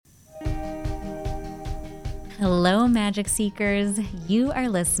Hello, Magic Seekers. You are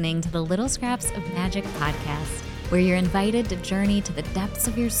listening to the Little Scraps of Magic podcast, where you're invited to journey to the depths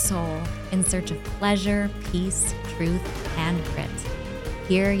of your soul in search of pleasure, peace, truth, and grit.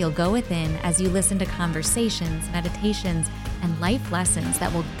 Here, you'll go within as you listen to conversations, meditations, and life lessons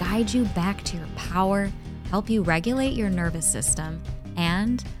that will guide you back to your power, help you regulate your nervous system,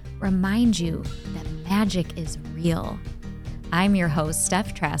 and remind you that magic is real. I'm your host,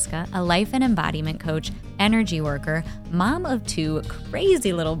 Steph Traska, a life and embodiment coach, energy worker, mom of two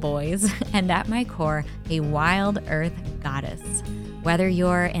crazy little boys, and at my core, a wild earth goddess. Whether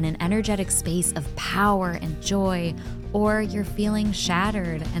you're in an energetic space of power and joy, or you're feeling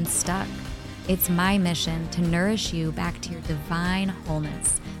shattered and stuck, it's my mission to nourish you back to your divine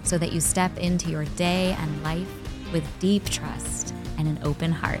wholeness so that you step into your day and life with deep trust and an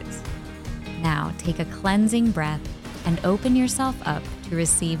open heart. Now, take a cleansing breath and open yourself up to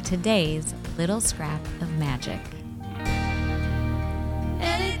receive today's little scrap of magic.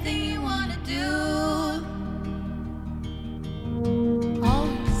 Anything you want to do, all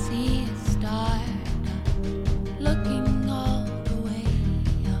we see is start, looking all the way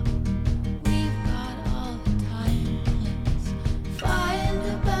up. We've got all the time, let's find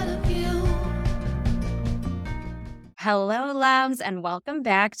a better view. Hello, loves, and welcome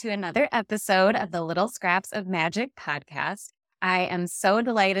back to another episode of the Little Scraps of Magic podcast. I am so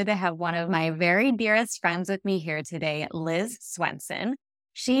delighted to have one of my very dearest friends with me here today, Liz Swenson.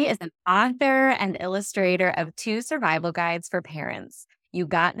 She is an author and illustrator of two survival guides for parents, You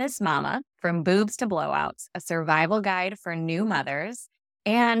Got This Mama, From Boobs to Blowouts, a survival guide for new mothers,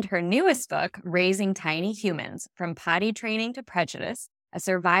 and her newest book, Raising Tiny Humans, From Potty Training to Prejudice, a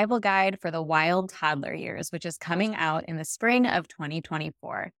survival guide for the wild toddler years, which is coming out in the spring of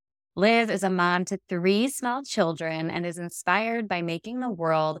 2024. Liz is a mom to three small children and is inspired by making the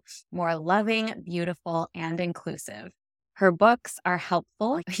world more loving, beautiful, and inclusive. Her books are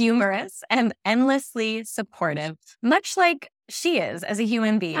helpful, humorous, and endlessly supportive, much like she is as a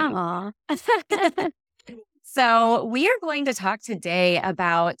human being. Aw. So we are going to talk today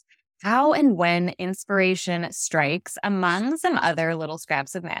about how and when inspiration strikes, among some other little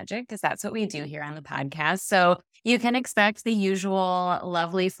scraps of magic, because that's what we do here on the podcast. So you can expect the usual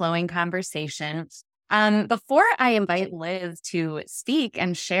lovely flowing conversation. Before I invite Liz to speak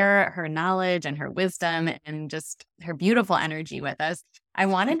and share her knowledge and her wisdom and just her beautiful energy with us, I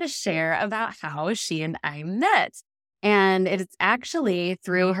wanted to share about how she and I met. And it's actually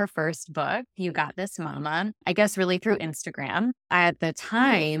through her first book, You Got This Mama, I guess really through Instagram. At the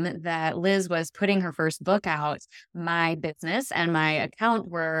time that Liz was putting her first book out, my business and my account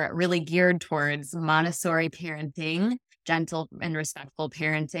were really geared towards Montessori parenting, gentle and respectful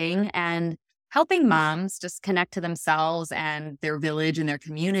parenting, and helping moms just connect to themselves and their village and their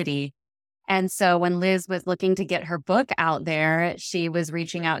community. And so when Liz was looking to get her book out there, she was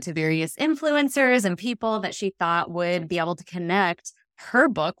reaching out to various influencers and people that she thought would be able to connect her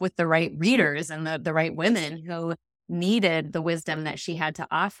book with the right readers and the right women who needed the wisdom that she had to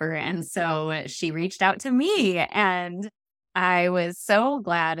offer. And so she reached out to me, and I was so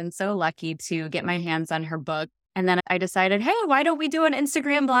glad and so lucky to get my hands on her book. And then I decided, hey, why don't we do an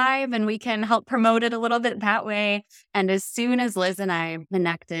Instagram Live and we can help promote it a little bit that way. And as soon as Liz and I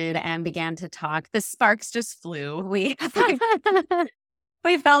connected and began to talk, the sparks just flew. We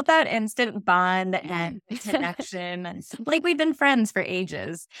felt that instant bond and connection, like we've been friends for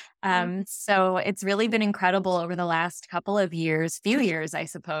ages. So it's really been incredible over the last few years, I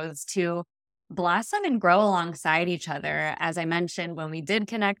suppose, to blossom and grow alongside each other. As I mentioned, when we did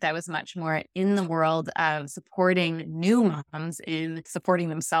connect, I was much more in the world of supporting new moms in supporting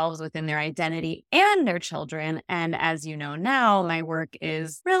themselves within their identity and their children. And as you know now, my work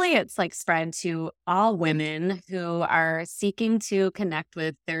is really, it's like spread to all women who are seeking to connect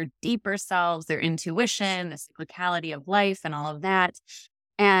with their deeper selves, their intuition, the cyclicality of life and all of that.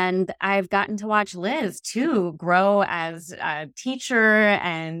 And I've gotten to watch Liz, too, grow as a teacher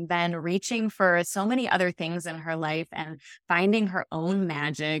and then reaching for so many other things in her life and finding her own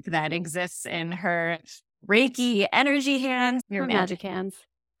magic that exists in her Reiki energy hands. Your magic hands.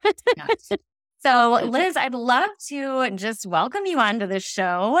 So, Liz, I'd love to just welcome you onto the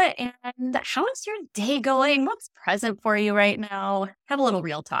show. And how is your day going? What's present for you right now? Have a little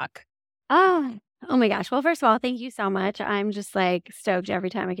real talk. Oh my gosh. Well, first of all, thank you so much. I'm just like stoked every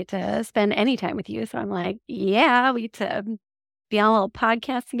time I get to spend any time with you. So I'm like, yeah, we get to be on a little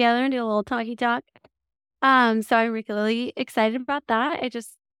podcast together and do a little talky talk. So I'm really excited about that. I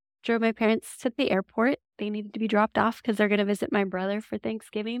just drove my parents to the airport. They needed to be dropped off because they're going to visit my brother for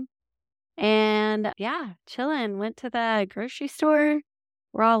Thanksgiving. And yeah, chilling. Went to the grocery store.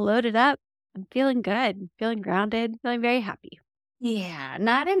 We're all loaded up. I'm feeling good, feeling grounded, feeling very happy. Yeah,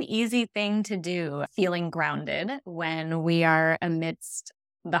 not an easy thing to do, feeling grounded when we are amidst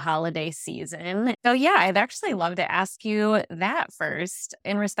the holiday season. So, yeah, I'd actually love to ask you that first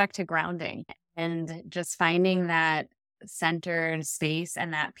in respect to grounding and just finding that centered space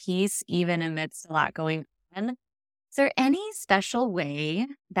and that peace, even amidst a lot going on. Is there any special way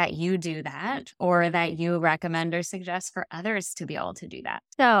that you do that or that you recommend or suggest for others to be able to do that?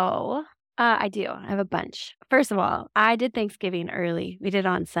 So, I do. I have a bunch. First of all, I did Thanksgiving early. We did it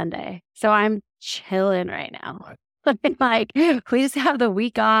on Sunday. So I'm chilling right now. Like, we just have the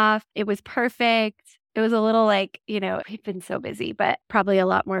week off. It was perfect. It was a little like, we've been so busy, but probably a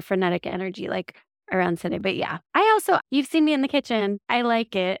lot more frenetic energy like around Sunday. But yeah, you've seen me in the kitchen. I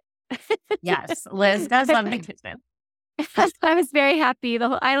like it. Yes, Liz does love the kitchen. I was very happy.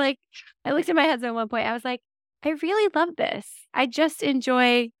 I looked at my husband at one point. I was like, I really love this. I just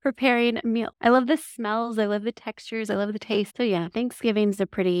enjoy preparing a meal. I love the smells. I love the textures. I love the taste. So yeah, Thanksgiving's a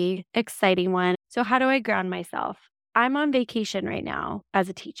pretty exciting one. So how do I ground myself? I'm on vacation right now as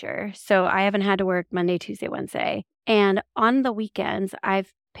a teacher. So I haven't had to work Monday, Tuesday, Wednesday. And on the weekends,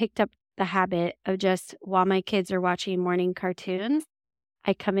 I've picked up the habit of just while my kids are watching morning cartoons,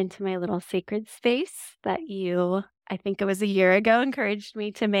 I come into my little sacred space that I think it was a year ago, encouraged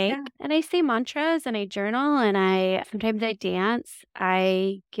me to make. Yeah. And I say mantras and I journal and sometimes I dance.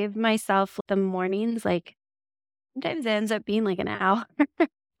 I give myself the mornings, like sometimes it ends up being like an hour.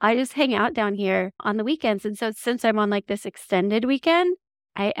 I just hang out down here on the weekends. And so since I'm on like this extended weekend,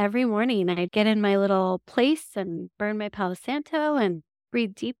 every morning I get in my little place and burn my Palo Santo and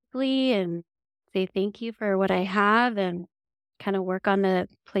breathe deeply and say thank you for what I have and kind of work on the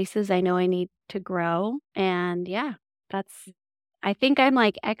places I know I need to grow. And yeah, I think I'm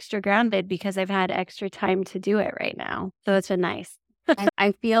like extra grounded because I've had extra time to do it right now. So it's been nice.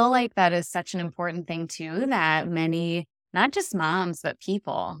 I feel like that is such an important thing too, that many, not just moms, but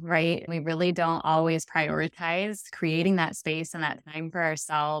people, right? We really don't always prioritize creating that space and that time for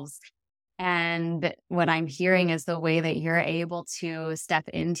ourselves. And what I'm hearing is the way that you're able to step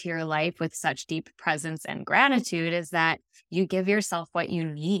into your life with such deep presence and gratitude is that you give yourself what you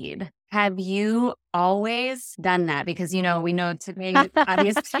need. Have you always done that? Because, we know today,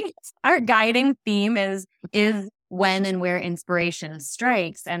 obviously, our guiding theme is when and where inspiration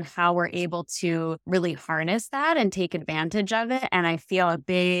strikes and how we're able to really harness that and take advantage of it. And I feel a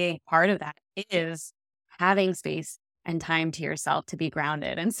big part of that is having space and time to yourself to be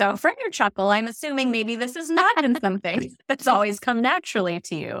grounded. And so from your chuckle, I'm assuming maybe this is not been something that's always come naturally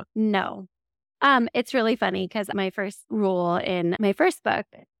to you. No. It's really funny because my first rule in my first book,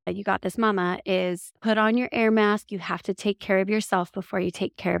 You Got This Mama, is put on your air mask. You have to take care of yourself before you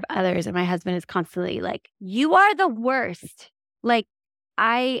take care of others. And my husband is constantly like, you are the worst. Like,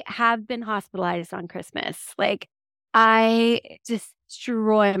 I have been hospitalized on Christmas. Like, I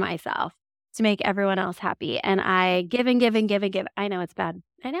destroy myself to make everyone else happy. And I give and give and give and give. I know it's bad.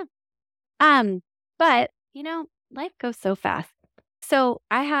 I know. But life goes so fast. So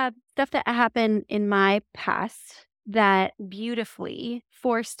I have stuff that happened in my past that beautifully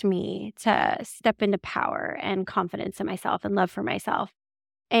forced me to step into power and confidence in myself and love for myself.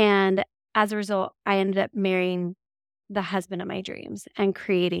 And as a result, I ended up marrying the husband of my dreams and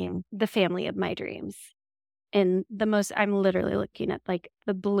creating the family of my dreams. And I'm literally looking at like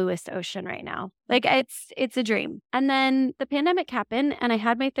the bluest ocean right now. Like it's a dream. And then the pandemic happened and I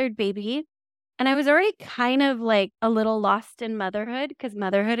had my third baby. And I was already kind of like a little lost in motherhood because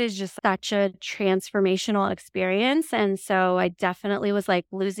motherhood is just such a transformational experience. And so I definitely was like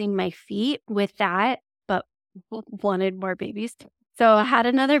losing my feet with that, but wanted more babies. So I had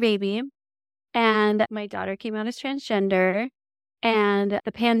another baby and my daughter came out as transgender and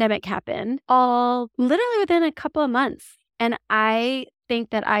the pandemic happened all literally within a couple of months. And I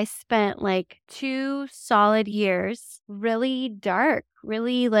think that I spent like 2 solid years really dark,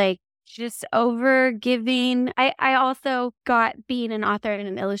 really like just over giving. I also got being an author and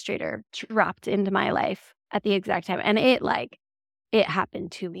an illustrator dropped into my life at the exact time. And it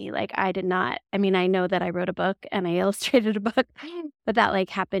happened to me. Like I know that I wrote a book and I illustrated a book, but that like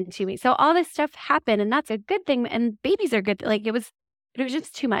happened to me. So all this stuff happened and that's a good thing. And babies are good. Like it was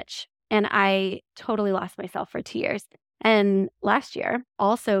just too much. And I totally lost myself for 2 years. And last year,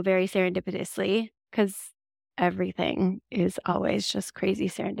 also very serendipitously, because everything is always just crazy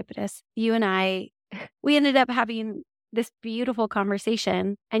serendipitous. You and we ended up having this beautiful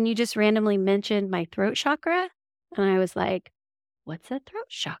conversation and you just randomly mentioned my throat chakra. And I was like, what's a throat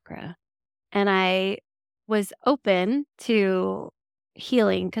chakra? And I was open to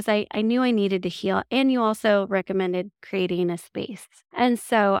healing because I knew I needed to heal. And you also recommended creating a space. And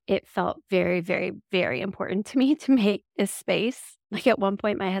so it felt very, very, very important to me to make this space. Like at one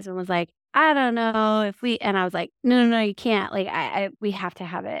point, my husband was like, I don't know if we, and I was like, no, you can't. Like, we have to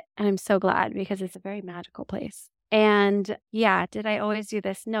have it. And I'm so glad because it's a very magical place. And yeah, did I always do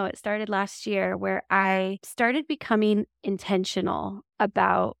this? No, it started last year where I started becoming intentional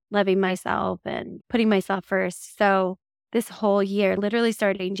about loving myself and putting myself first. So this whole year, literally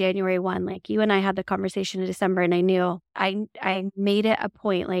starting January 1, like you and I had the conversation in December, and I knew I made it a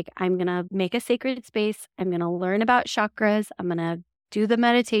point, like I'm going to make a sacred space. I'm going to learn about chakras. I'm going to do the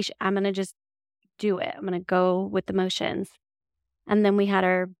meditation. I'm going to just do it. I'm going to go with the motions. And then we had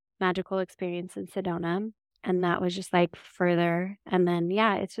our magical experience in Sedona, and that was just like further. And then,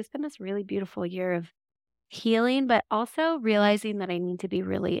 yeah, it's just been this really beautiful year of healing, but also realizing that I need to be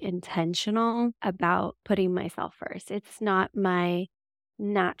really intentional about putting myself first. It's not my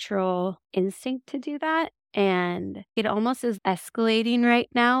natural instinct to do that. And it almost is escalating right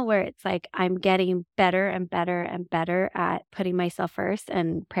now where it's like I'm getting better and better and better at putting myself first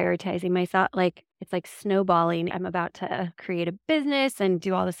and prioritizing myself. Like it's like snowballing. I'm about to create a business and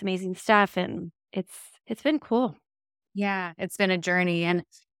do all this amazing stuff. And it's been cool. Yeah, it's been a journey. And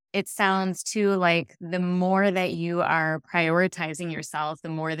it sounds too like the more that you are prioritizing yourself, the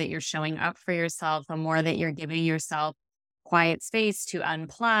more that you're showing up for yourself, the more that you're giving yourself quiet space to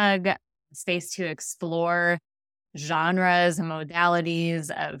unplug, space to explore genres and modalities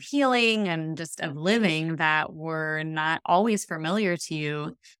of healing and just of living that were not always familiar to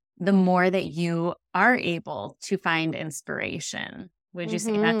you, the more that you are able to find inspiration. Would you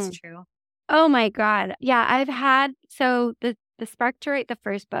say that's true? Oh my God. Yeah, I've had, so the Spark to Write the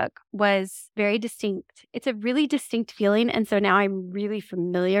first book was very distinct. It's a really distinct feeling. And so now I'm really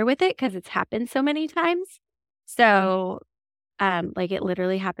familiar with it because it's happened so many times. So, like it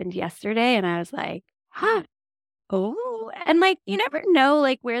literally happened yesterday and I was like, oh, and like, you never know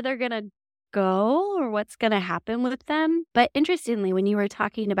like where they're going to go or what's going to happen with them. But interestingly, when you were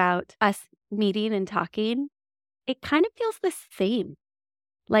talking about us meeting and talking, it kind of feels the same.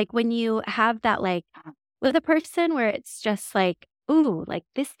 Like when you have that, like with a person where it's just like, ooh, like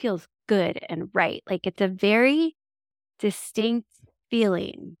this feels good and right. Like it's a very distinct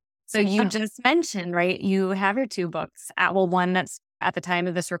feeling. So you just mentioned, right? You have your 2 books. Well, one that's at the time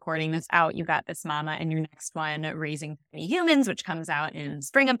of this recording that's out. You got This Mama, and your next one, Raising Tiny Humans, which comes out in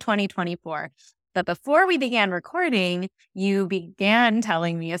spring of 2024. But before we began recording, you began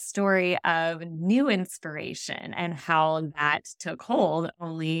telling me a story of new inspiration and how that took hold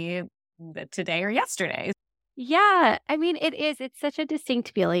only today or yesterday. Yeah. I mean, it is. It's such a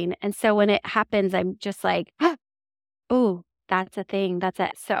distinct feeling. And so when it happens, I'm just like, oh, that's a thing. That's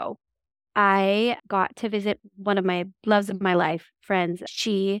it. So I got to visit one of my loves of my life friends.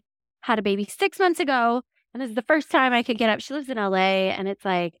 She had a baby 6 months ago. And this is the first time I could get up. She lives in LA and it's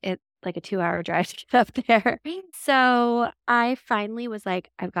like a 2-hour drive to get up there. So I finally was like,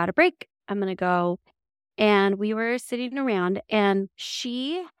 I've got a break. I'm going to go. And we were sitting around and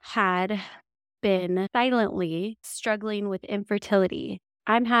she had been silently struggling with infertility.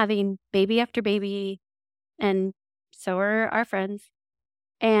 I'm having baby after baby, and so are our friends.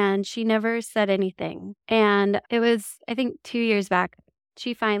 And she never said anything. And it was, I think, 2 years back,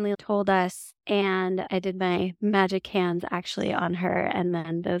 she finally told us, and I did my magic hands actually on her. And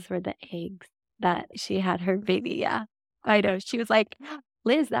then those were the eggs that she had her baby. Yeah, I know. She was like,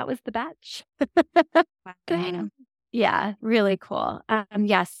 Liz, that was the batch. Wow. Yeah, really cool.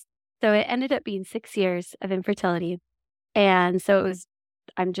 Yes. So it ended up being 6 years of infertility. And so it was,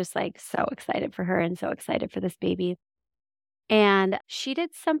 I'm just like so excited for her and so excited for this baby. And she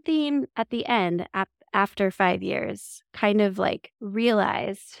did something at the end after 5 years, kind of like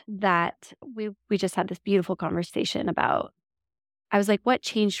realized that we just had this beautiful conversation about, I was like, what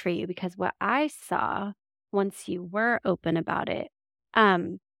changed for you? Because what I saw once you were open about it, I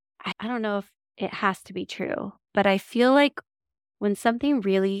don't know if it has to be true, but I feel like when something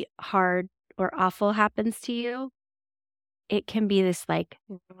really hard or awful happens to you, it can be this like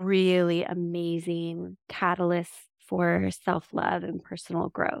really amazing catalyst for self-love and personal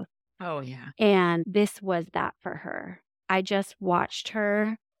growth. Oh, yeah. And this was that for her. I just watched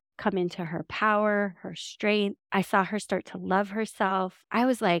her come into her power, her strength. I saw her start to love herself. I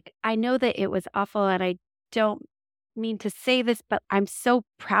was like, I know that it was awful and I don't mean to say this, but I'm so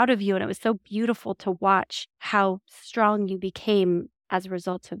proud of you. And it was so beautiful to watch how strong you became as a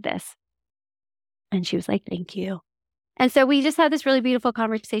result of this. And she was like, thank you. And so we just had this really beautiful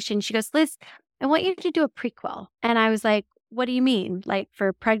conversation. She goes, Liz, I want you to do a prequel. And I was like, what do you mean? Like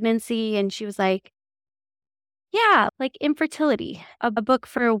for pregnancy? And she was like, Yeah, like infertility, a book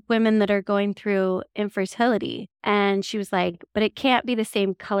for women that are going through infertility. And she was like, but it can't be the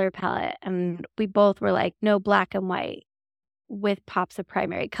same color palette. And we both were like, no, black and white with pops of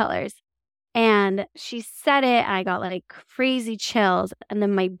primary colors. And she said it, and I got like crazy chills. And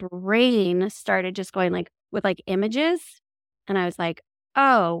then my brain started just going like with like images. And I was like,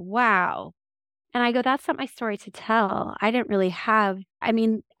 oh, wow. And I go, that's not my story to tell. I didn't really have, I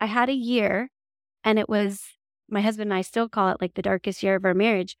mean, I had a year, and it was, my husband and I still call it like the darkest year of our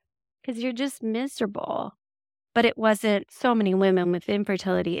marriage because you're just miserable. But it wasn't so many women with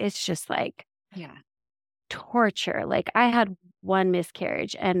infertility. It's just like Yeah. torture. Like I had one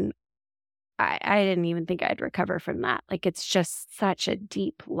miscarriage, and I didn't even think I'd recover from that. Like it's just such a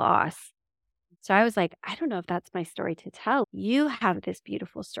deep loss. So I was like, I don't know if that's my story to tell. You have this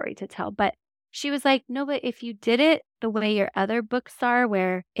beautiful story to tell. But she was like, no, but if you did it the way your other books are,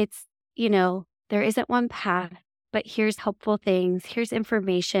 where it's, there isn't one path, but here's helpful things, here's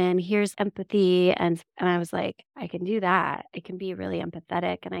information, here's empathy. And I was like, I can do that. I can be really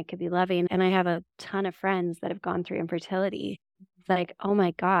empathetic, and I could be loving. And I have a ton of friends that have gone through infertility. It's like, oh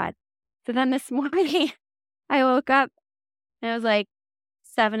my God. So then this morning I woke up, and it was like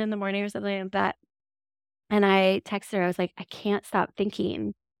 7 in the morning or something like that. And I texted her, I was like, I can't stop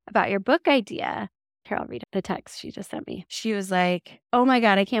thinking about your book idea. Here, I'll read the text she just sent me. She was like, oh my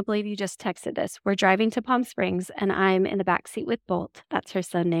God, I can't believe you just texted this. We're driving to Palm Springs, and I'm in the backseat with Bolt. That's her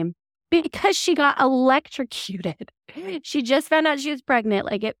son name. Because she got electrocuted. She just found out she was pregnant.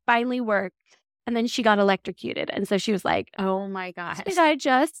 Like it finally worked. And then she got electrocuted. And so she was like, Oh my gosh. did I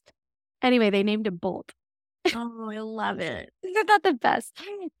just? Anyway, they named him Bolt. Oh, I love it. Isn't that the best?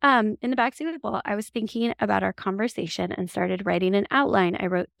 In the backseat of the Bolt, I was thinking about our conversation and started writing an outline. I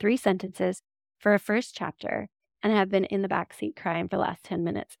wrote 3 sentences for a first chapter and have been in the backseat crying for the last 10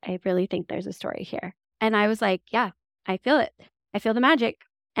 minutes. I really think there's a story here. And I was like, yeah, I feel it. I feel the magic.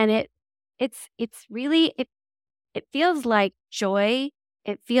 And it's really, it feels like joy.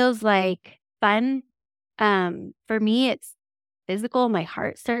 It feels like fun. For me, it's physical. My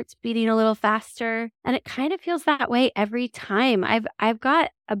heart starts beating a little faster, and it kind of feels that way every time. I've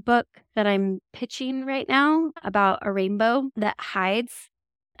got a book that I'm pitching right now about a rainbow that hides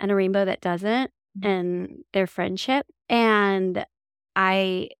and a rainbow that doesn't, and their friendship. And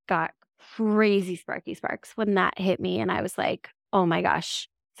I got crazy sparky sparks when that hit me, and I was like, oh my gosh.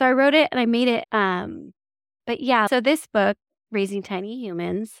 So I wrote it and I made it. But yeah, so this book, Raising Tiny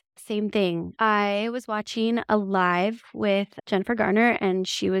Humans, same thing. I was watching a live with Jennifer Garner, and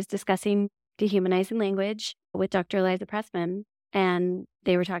she was discussing dehumanizing language with Dr. Eliza Pressman. And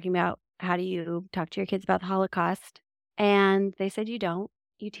they were talking about, how do you talk to your kids about the Holocaust? And they said, you don't.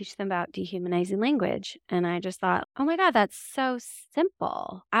 You teach them about dehumanizing language. And I just thought, oh my God, that's so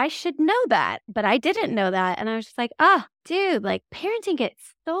simple. I should know that, but I didn't know that. And I was just like, dude, like parenting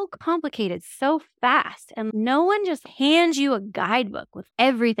gets so complicated so fast. And no one just hands you a guidebook with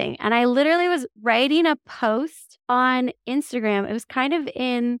everything. And I literally was writing a post on Instagram. It was kind of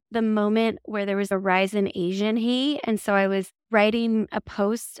in the moment where there was a rise in Asian hate. And so I was writing a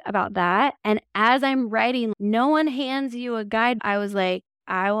post about that. And as I'm writing, no one hands you a guide. I was like,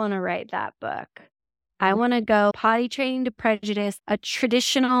 I want to write that book. I want to go Potty Training to Prejudice, a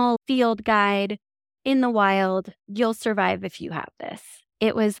traditional field guide in the wild. You'll survive if you have this.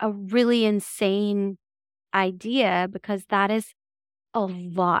 It was a really insane idea because that is a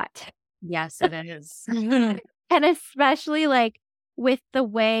lot. Yes, it is. And especially like with the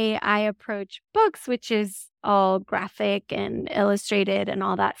way I approach books, which is all graphic and illustrated and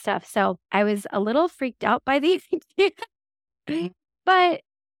all that stuff. So I was a little freaked out by the idea. But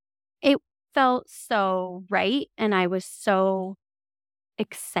it felt so right. And I was so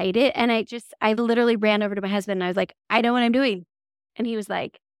excited. And I literally ran over to my husband and I was like, I know what I'm doing. And he was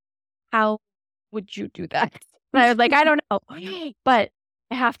like, how would you do that? And I was like, I don't know, but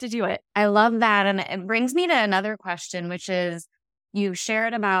I have to do it. I love that. And it brings me to another question, which is, you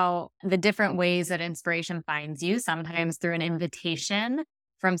shared about the different ways that inspiration finds you, sometimes through an invitation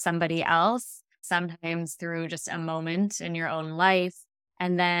from somebody else, sometimes through just a moment in your own life.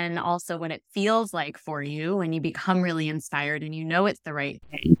 And then also when it feels like for you, when you become really inspired and you know it's the right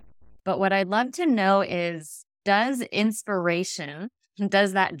thing. But what I'd love to know is, does inspiration,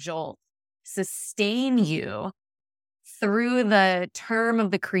 does that jolt sustain you through the term of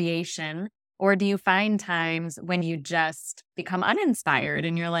the creation? Or do you find times when you just become uninspired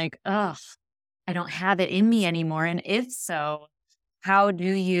and you're like, ugh, I don't have it in me anymore? And if so, how do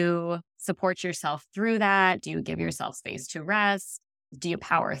you support yourself through that? Do you give yourself space to rest? Do you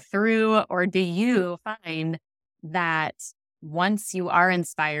power through? Or do you find that once you are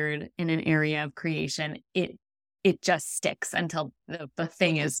inspired in an area of creation, it it just sticks until the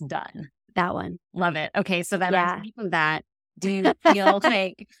thing is done. That one. Love it. Okay. So then Yeah. on top of that, do you feel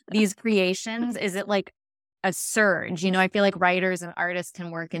like these creations, is it like a surge? I feel like writers and artists can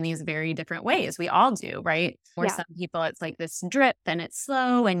work in these very different ways. We all do, right? For Yeah. some people, it's like this drip and it's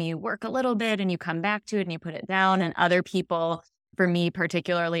slow and you work a little bit and you come back to it and you put it down. And other people, for me,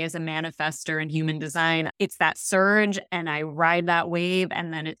 particularly as a manifester in human design, it's that surge and I ride that wave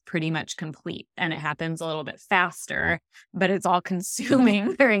and then it's pretty much complete and it happens a little bit faster, but it's all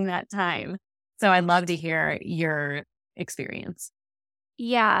consuming during that time. So I'd love to hear your experience.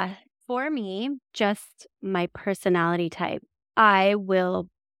 Yeah. For me, just my personality type, I will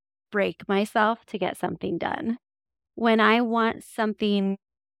break myself to get something done. When I want something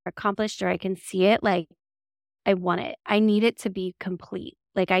accomplished or I can see it, like I want it. I need it to be complete.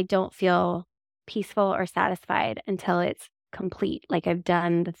 Like I don't feel peaceful or satisfied until it's complete. Like I've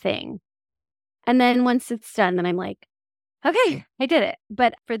done the thing. And then once it's done, then I'm like, okay, I did it.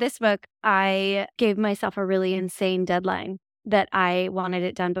 But for this book, I gave myself a really insane deadline that I wanted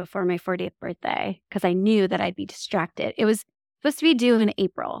it done before my 40th birthday because I knew that I'd be distracted. It was supposed to be due in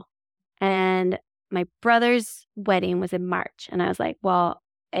April and my brother's wedding was in March. And I was like, well,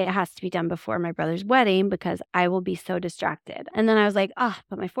 it has to be done before my brother's wedding because I will be so distracted. And then I was like, oh,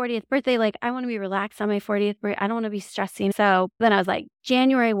 but my 40th birthday, like I want to be relaxed on my 40th birthday. I don't want to be stressing. So then I was like,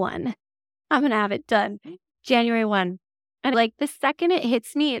 January 1, I'm going to have it done. January 1. And like the second it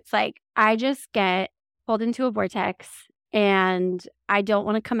hits me, it's like I just get pulled into a vortex and I don't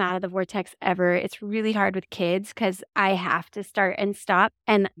want to come out of the vortex ever. It's really hard with kids because I have to start and stop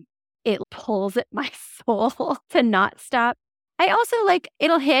and it pulls at my soul to not stop. I also like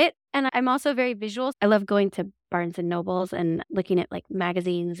it'll hit and I'm also very visual. I love going to Barnes and Nobles and looking at like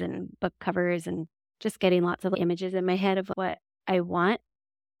magazines and book covers and just getting lots of images in my head of what I want.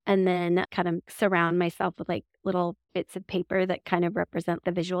 And then kind of surround myself with like little bits of paper that kind of represent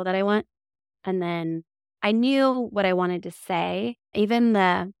the visual that I want. And then I knew what I wanted to say. Even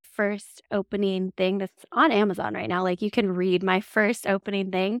the first opening thing that's on Amazon right now, like you can read my first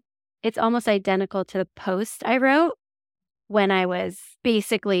opening thing. It's almost identical to the post I wrote when I was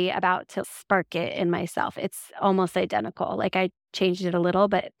basically about to spark it in myself. It's almost identical. Like I changed it a little,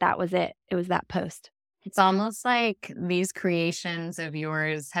 but that was it. It was that post. It's almost like these creations of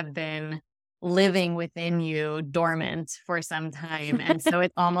yours have been living within you dormant for some time. And so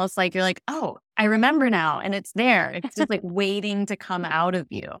it's almost like you're like, oh, I remember now. And it's there. It's just like waiting to come out of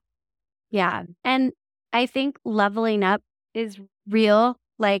you. Yeah. And I think leveling up is real.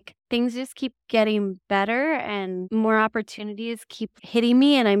 Like things just keep getting better and more opportunities keep hitting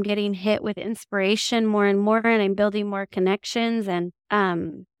me and I'm getting hit with inspiration more and more and I'm building more connections. And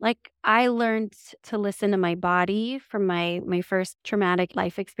like I learned to listen to my body from my first traumatic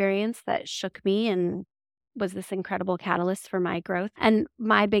life experience that shook me and was this incredible catalyst for my growth. And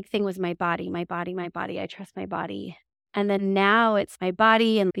my big thing was my body, my body, my body. I trust my body. And then now it's my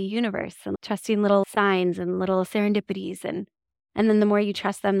body and the universe and trusting little signs and little serendipities. And then the more you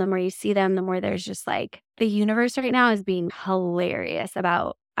trust them, the more you see them, the more there's just like the universe right now is being hilarious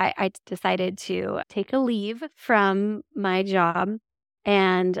about. I decided to take a leave from my job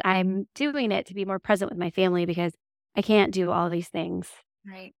and I'm doing it to be more present with my family because I can't do all these things.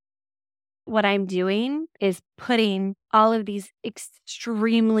 Right. What I'm doing is putting all of these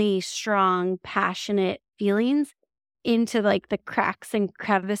extremely strong, passionate feelings into like the cracks and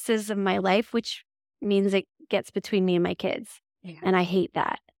crevices of my life, which means it gets between me and my kids. Yeah. And I hate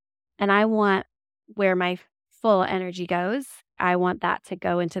that. And I want where my full energy goes, I want that to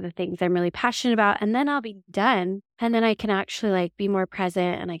go into the things I'm really passionate about. And then I'll be done. And then I can actually like be more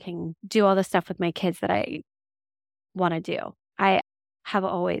present and I can do all the stuff with my kids that I want to do. I have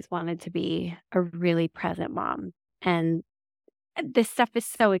always wanted to be a really present mom. And this stuff is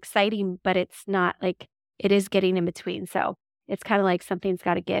so exciting, but it's not like it is getting in between. So it's kind of like something's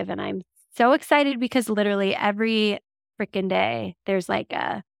got to give. And I'm so excited because literally every freaking day there's like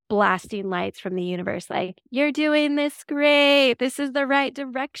a blasting lights from the universe like, you're doing this great. This is the right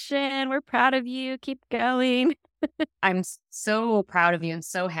direction. We're proud of you. Keep going. I'm so proud of you and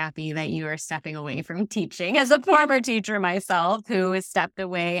so happy that you are stepping away from teaching as a former teacher myself who has stepped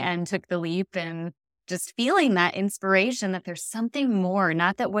away and took the leap and just feeling that inspiration that there's something more,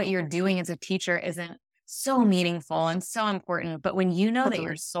 not that what you're doing as a teacher isn't so meaningful and so important, but when you know that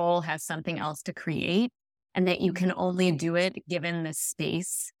your soul has something else to create and that you can only do it given the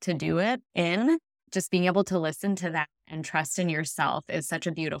space to do it in, just being able to listen to that and trust in yourself is such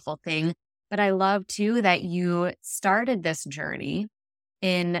a beautiful thing. But I love too that you started this journey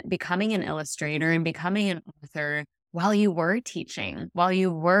in becoming an illustrator and becoming an author while you were teaching, while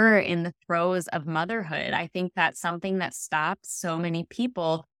you were in the throes of motherhood. I think that's something that stops so many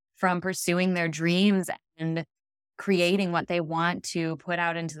people from pursuing their dreams and creating what they want to put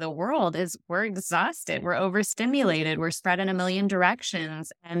out into the world is we're exhausted, we're overstimulated, we're spread in a million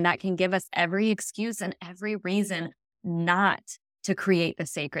directions. And that can give us every excuse and every reason not to create the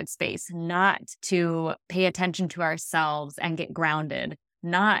sacred space, not to pay attention to ourselves and get grounded,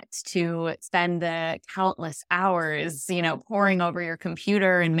 not to spend the countless hours, poring over your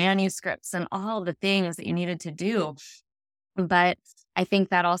computer and manuscripts and all the things that you needed to do. But I think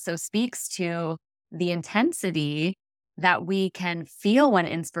that also speaks to the intensity that we can feel when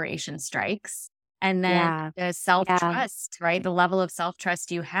inspiration strikes. And then the self-trust, right? The level of self-trust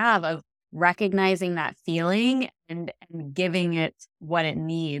you have of recognizing that feeling and giving it what it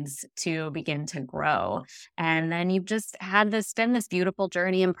needs to begin to grow. And then you've just had been this beautiful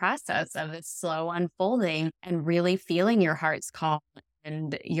journey and process of this slow unfolding and really feeling your heart's call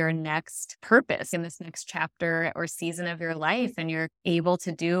and your next purpose in this next chapter or season of your life. And you're able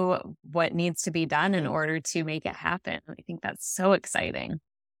to do what needs to be done in order to make it happen. I think that's so exciting.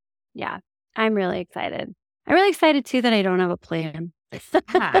 Yeah, I'm really excited. I'm really excited too that I don't have a plan.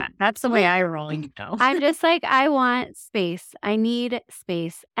 Yeah, that's the way I roll, I'm just like, I want space. I need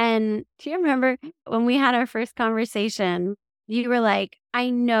space. And do you remember when we had our first conversation, you were like, I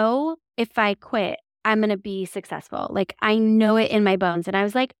know if I quit, I'm going to be successful. Like, I know it in my bones. And I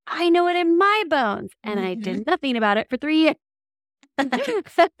was like, I know it in my bones. And I did nothing about it for 3 years.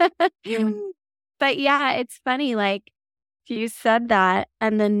 But yeah, it's funny. Like, you said that.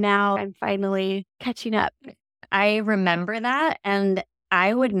 And then now I'm finally catching up. I remember that. And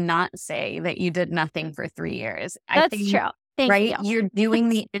I would not say that you did nothing for 3 years. That's true. Thank you. You're doing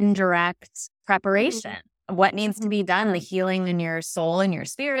the indirect preparation. What needs to be done, the healing in your soul and your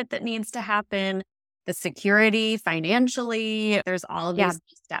spirit that needs to happen, the security financially. There's all of these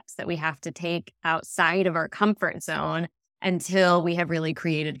steps that we have to take outside of our comfort zone until we have really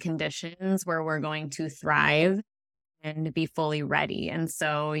created conditions where we're going to thrive and be fully ready. And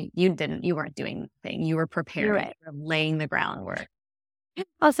so you weren't doing anything. You were preparing, Right. you were laying the groundwork.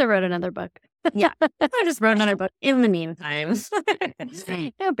 Also wrote another book. Yeah. I just wrote another book in the meantime.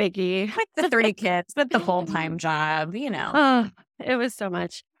 No biggie. With the 3 kids, with the full-time job, Oh, it was so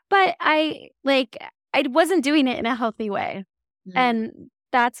much. But I wasn't doing it in a healthy way. And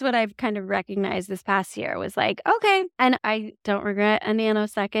that's what I've kind of recognized this past year was like, okay. And I don't regret a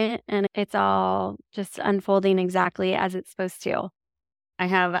nanosecond. And it's all just unfolding exactly as it's supposed to. I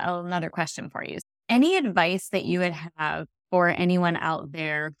have another question for you. Any advice that you would have for anyone out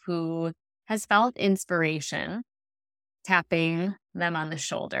there who has felt inspiration tapping them on the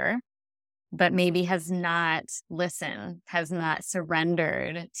shoulder, but maybe has not listened, has not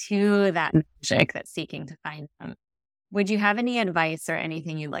surrendered to that magic that's seeking to find them? Would you have any advice or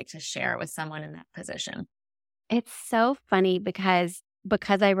anything you'd like to share with someone in that position? It's so funny because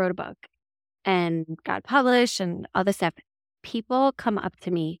I wrote a book and got published and all this stuff, people come up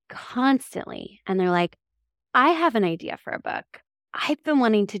to me constantly and they're like, I have an idea for a book. I've been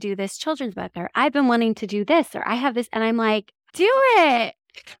wanting to do this children's book, or I've been wanting to do this, or I have this. And I'm like, do it.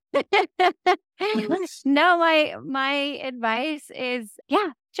 No, my advice is,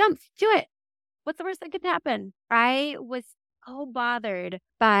 jump, do it. What's the worst that could happen? I was so bothered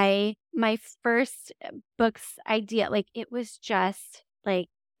by my first book's idea. Like, it was just like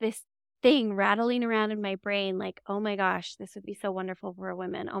this thing rattling around in my brain. Like, oh my gosh, this would be so wonderful for a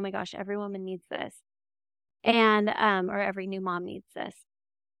woman. Oh my gosh, every woman needs this. And, or every new mom needs this.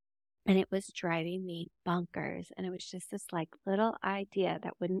 And it was driving me bonkers. And it was just this like little idea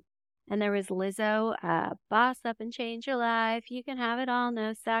that wouldn't. And there was Lizzo, boss up and change your life. You can have it all,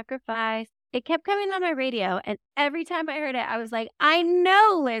 no sacrifice. It kept coming on my radio. And every time I heard it, I was like, I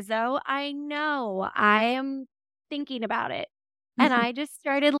know, Lizzo. I know. I am thinking about it. And I just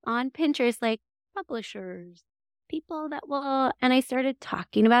started on Pinterest, like publishers, people that will, and I started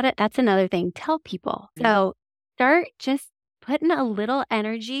talking about it. That's another thing. Tell people. So start just putting a little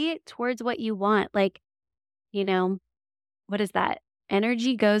energy towards what you want. Like, what is that?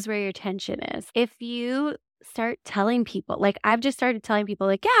 Energy goes where your attention is. If you start telling people, like I've just started telling people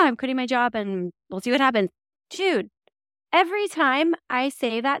like, yeah, I'm quitting my job and we'll see what happens. Dude, every time I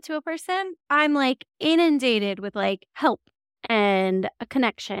say that to a person, I'm like inundated with like help and a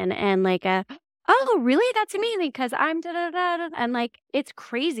connection and like oh, really? That's amazing because I'm da-da-da-da. And like, it's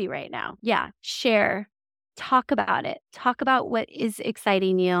crazy right now. Yeah. Share. Talk about it. Talk about what is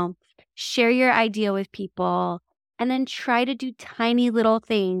exciting you. Share your idea with people. And then try to do tiny little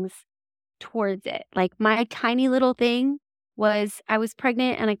things towards it. Like my tiny little thing was I was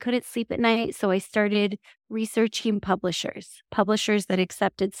pregnant and I couldn't sleep at night. So I started researching publishers that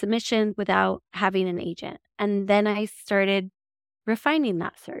accepted submissions without having an agent. And then I started refining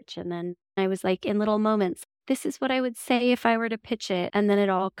that search. And then I was like, in little moments, this is what I would say if I were to pitch it. And then it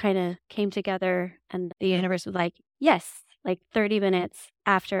all kind of came together and the universe was like, yes. Like 30 minutes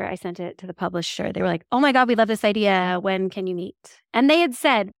after I sent it to the publisher, they were like, oh my God, we love this idea. When can you meet? And they had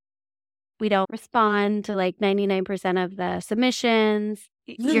said, we don't respond to like 99% of the submissions.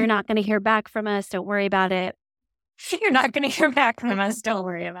 You're not going to hear back from us. Don't worry about it. You're not going to hear back from us. Don't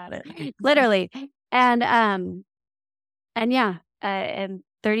worry about it. Literally. And yeah. And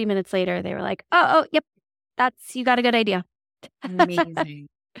 30 minutes later, they were like, oh, yep. You got a good idea. Amazing.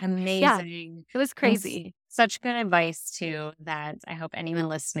 Yeah, it was crazy. Such good advice too that I hope anyone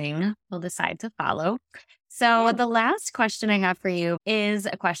listening will decide to follow. So the last question I have for you is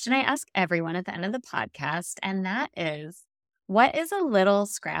a question I ask everyone at the end of the podcast. And that is, what is a little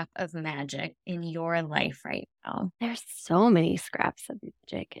scrap of magic in your life right now? There's so many scraps of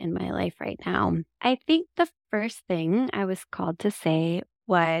magic in my life right now. I think the first thing I was called to say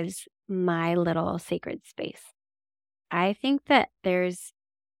was my little sacred space. I think that there's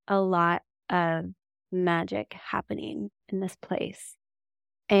a lot of magic happening in this place.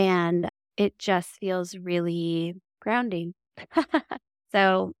 And it just feels really grounding.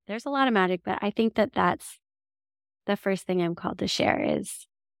 So there's a lot of magic, but I think that that's the first thing I'm called to share is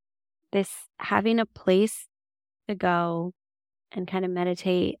this having a place to go and kind of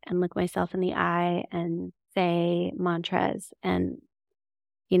meditate and look myself in the eye and say mantras and,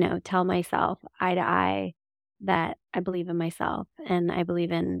 tell myself eye to eye that I believe in myself and I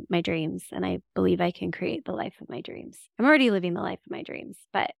believe in my dreams and I believe I can create the life of my dreams. I'm already living the life of my dreams,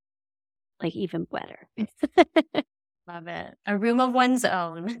 but like even better. Love it. A room of one's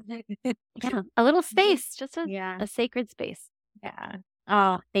own. Yeah, a little space, just a sacred space. Yeah.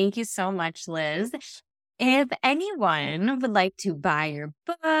 Oh, thank you so much, Liz. If anyone would like to buy your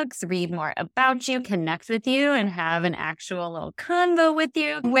books, read more about you, connect with you, and have an actual little convo with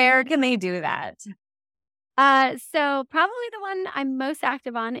you, where can they do that? So probably the one I'm most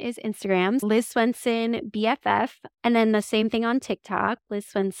active on is Instagram, Liz Swenson BFF, and then the same thing on TikTok, Liz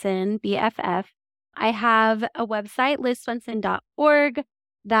Swenson BFF. I have a website, lizswenson.org,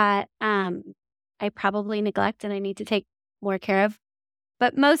 that I probably neglect and I need to take more care of.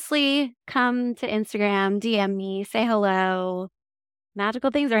 But mostly come to Instagram, DM me, say hello.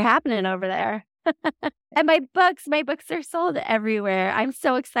 Magical things are happening over there. And my books are sold everywhere. I'm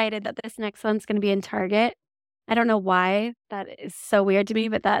so excited that this next one's going to be in Target. I don't know why that is so weird to me,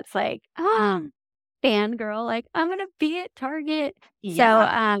 but that's like, fangirl, like I'm going to be at Target.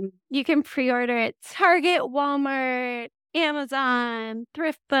 Yeah. So you can pre-order at Target, Walmart, Amazon,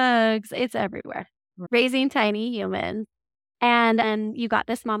 Thrift Books. It's everywhere. Raising Tiny Humans. And then You Got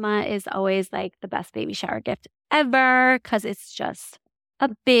This Mama is always like the best baby shower gift ever because it's just a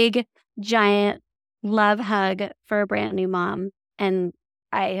big, giant love hug for a brand new mom. And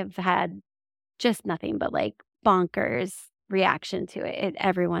I have had just nothing but like bonkers reaction to it.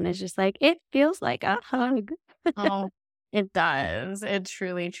 Everyone is just like, it feels like a hug. Oh, it does. It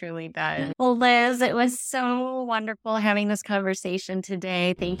truly, truly does. Well, Liz, it was so wonderful having this conversation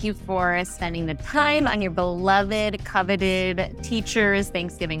today. Thank you for spending the time on your beloved, coveted teacher's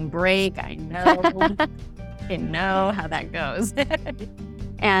Thanksgiving break. I know how that goes.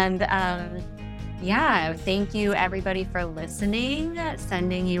 And thank you everybody for listening,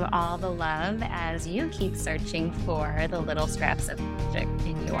 sending you all the love as you keep searching for the little scraps of magic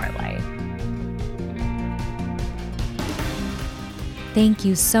in your life. Thank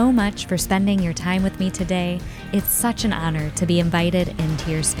you so much for spending your time with me today. It's such an honor to be invited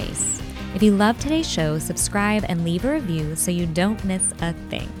into your space. If you love today's show, subscribe and leave a review so you don't miss a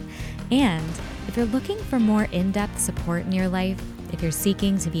thing. And if you're looking for more in-depth support in your life, if you're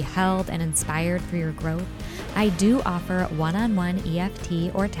seeking to be held and inspired for your growth, I do offer one-on-one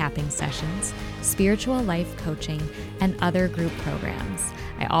EFT or tapping sessions, spiritual life coaching, and other group programs.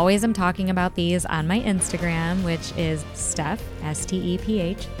 I always am talking about these on my Instagram, which is Steph,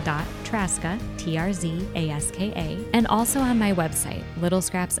 STEPH .Traska, TRZASKA, and also on my website,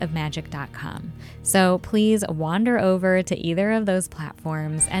 littlescrapsofmagic.com. So please wander over to either of those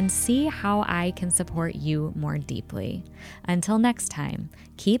platforms and see how I can support you more deeply. Until next time,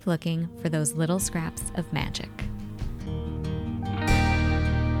 keep looking for those little scraps of magic.